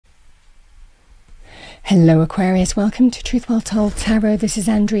Hello Aquarius, welcome to Truth Well Told Tarot. This is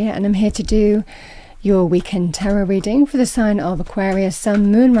Andrea and I'm here to do your weekend tarot reading for the sign of Aquarius, Sun,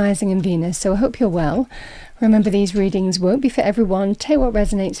 Moon, Rising and Venus. So I hope you're well. Remember, these readings won't be for everyone. Take what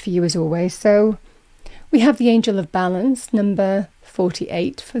resonates for you as always. So we have the Angel of Balance, number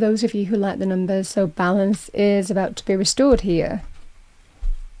 48, for those of you who like the numbers. So balance is about to be restored here.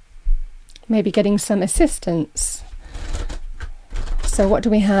 Maybe getting some assistance. So what do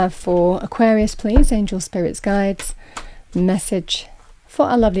we have for Aquarius, please? Angel, spirits, guides, message for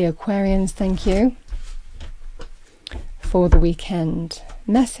our lovely Aquarians. Thank you. For the weekend.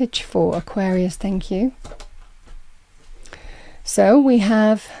 Message for Aquarius. Thank you. So we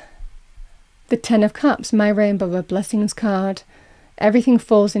have the Ten of Cups, my Rainbow of Blessings card. Everything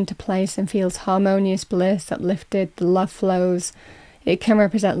falls into place and feels harmonious, bliss, uplifted, the love flows. It can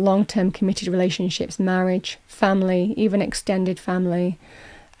represent long-term committed relationships, marriage, family, even extended family.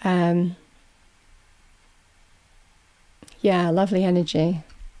 Yeah, lovely energy.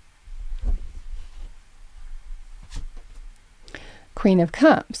 Queen of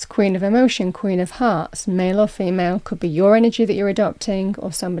Cups, Queen of Emotion, Queen of Hearts, male or female. Could be your energy that you're adopting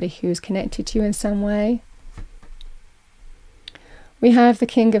or somebody who's connected to you in some way. We have the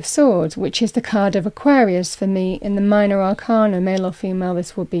King of Swords, which is the card of Aquarius for me in the minor arcana, male or female.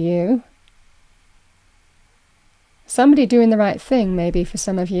 This will be you. Somebody doing the right thing, maybe for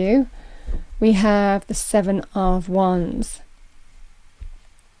some of you. We have the Seven of Wands.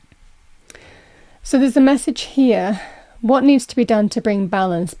 So there's a message here. What needs to be done to bring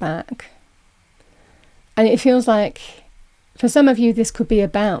balance back? And it feels like for some of you this could be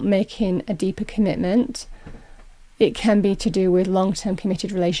about making a deeper commitment. It can be to do with long-term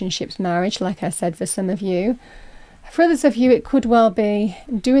committed relationships, marriage, like I said, for some of you. For others of you, it could well be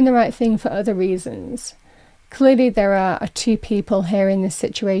doing the right thing for other reasons. Clearly, there are two people here in this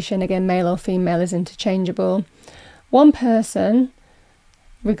situation. Again, male or female is interchangeable. One person,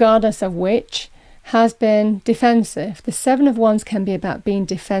 regardless of which, has been defensive. The Seven of Wands can be about being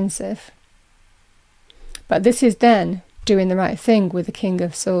defensive. But this is then doing the right thing with the King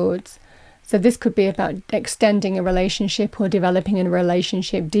of Swords. So this could be about extending a relationship or developing a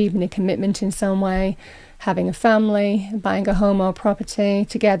relationship, deepening a commitment in some way, having a family, buying a home or property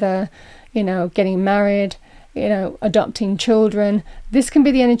together, getting married, adopting children. This can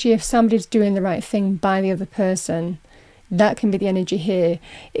be the energy if somebody's doing the right thing by the other person. That can be the energy here.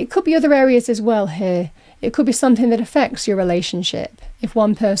 It could be other areas as well here. It could be something that affects your relationship. If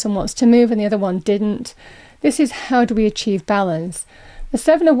one person wants to move and the other one didn't. This is how do we achieve balance. The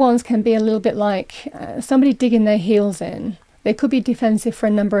Seven of Wands can be a little bit like somebody digging their heels in. They could be defensive for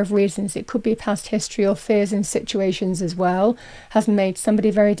a number of reasons. It could be past history or fears in situations as well. Has made somebody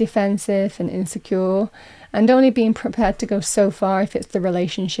very defensive and insecure. And only being prepared to go so far if it's the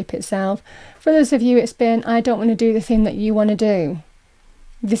relationship itself. For those of you, it's been, I don't want to do the thing that you want to do.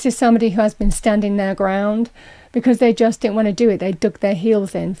 This is somebody who has been standing their ground because they just didn't want to do it. They dug their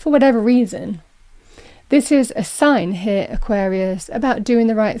heels in for whatever reason. This is a sign here, Aquarius, about doing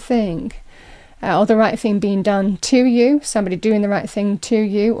the right thing. Or the right thing being done to you, somebody doing the right thing to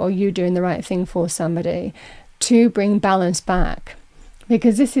you, or you doing the right thing for somebody to bring balance back.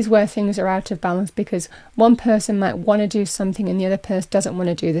 Because this is where things are out of balance, because one person might want to do something and the other person doesn't want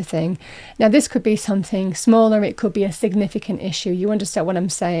to do the thing. Now, this could be something smaller. It could be a significant issue. You understand what I'm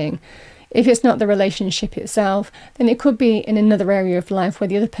saying? If it's not the relationship itself, then it could be in another area of life where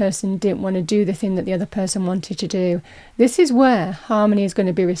the other person didn't want to do the thing that the other person wanted to do. This is where harmony is going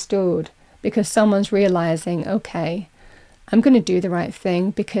to be restored, because someone's realizing, okay, I'm going to do the right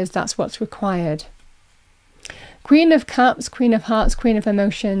thing because that's what's required. Queen of Cups, Queen of Hearts, Queen of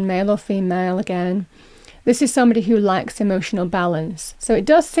Emotion, male or female again. This is somebody who likes emotional balance. So it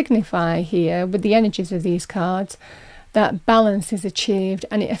does signify here with the energies of these cards that balance is achieved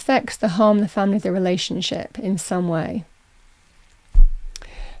and it affects the home, the family, the relationship in some way.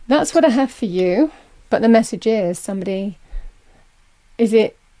 That's what I have for you. But the message is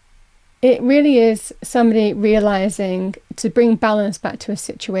it really is somebody realizing to bring balance back to a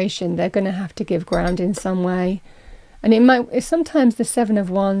situation, they're going to have to give ground in some way. And it's sometimes the Seven of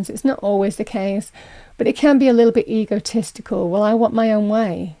Wands, it's not always the case, but it can be a little bit egotistical. Well, I want my own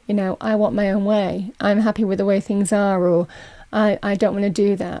way, I want my own way. I'm happy with the way things are, or I don't want to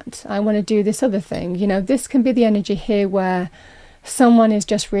do that. I want to do this other thing. This can be the energy here where someone is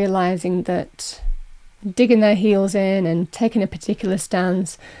just realizing that digging their heels in and taking a particular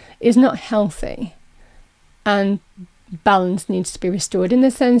stance is not healthy. And balance needs to be restored in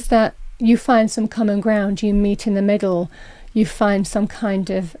the sense that you find some common ground, you meet in the middle, you find some kind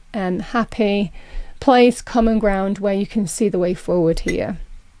of happy place, common ground where you can see the way forward here.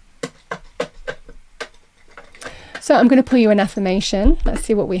 So I'm going to pull you an affirmation. Let's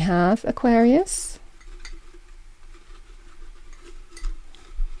see what we have, Aquarius.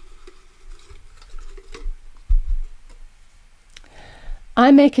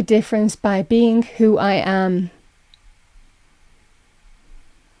 I make a difference by being who I am.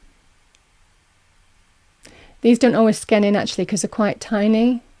 These don't always scan in actually because they're quite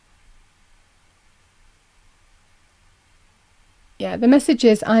tiny. Yeah, the message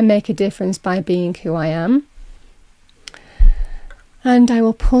is I make a difference by being who I am. And I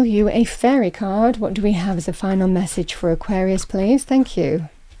will pull you a fairy card. What do we have as a final message for Aquarius, please? Thank you.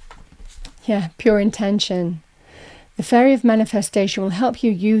 Yeah, pure intention. The fairy of manifestation will help you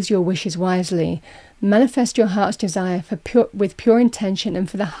use your wishes wisely. Manifest your heart's desire with pure intention and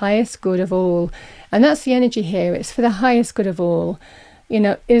for the highest good of all. And that's the energy here. It's for the highest good of all. You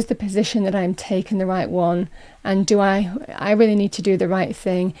know, is the position that I'm taking the right one? And do I really need to do the right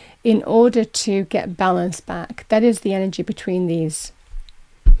thing in order to get balance back? That is the energy between these.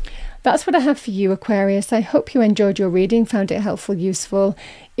 That's what I have for you, Aquarius. I hope you enjoyed your reading, found it helpful, useful.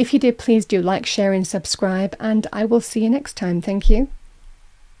 If you did, please do like, share and subscribe, and I will see you next time. Thank you.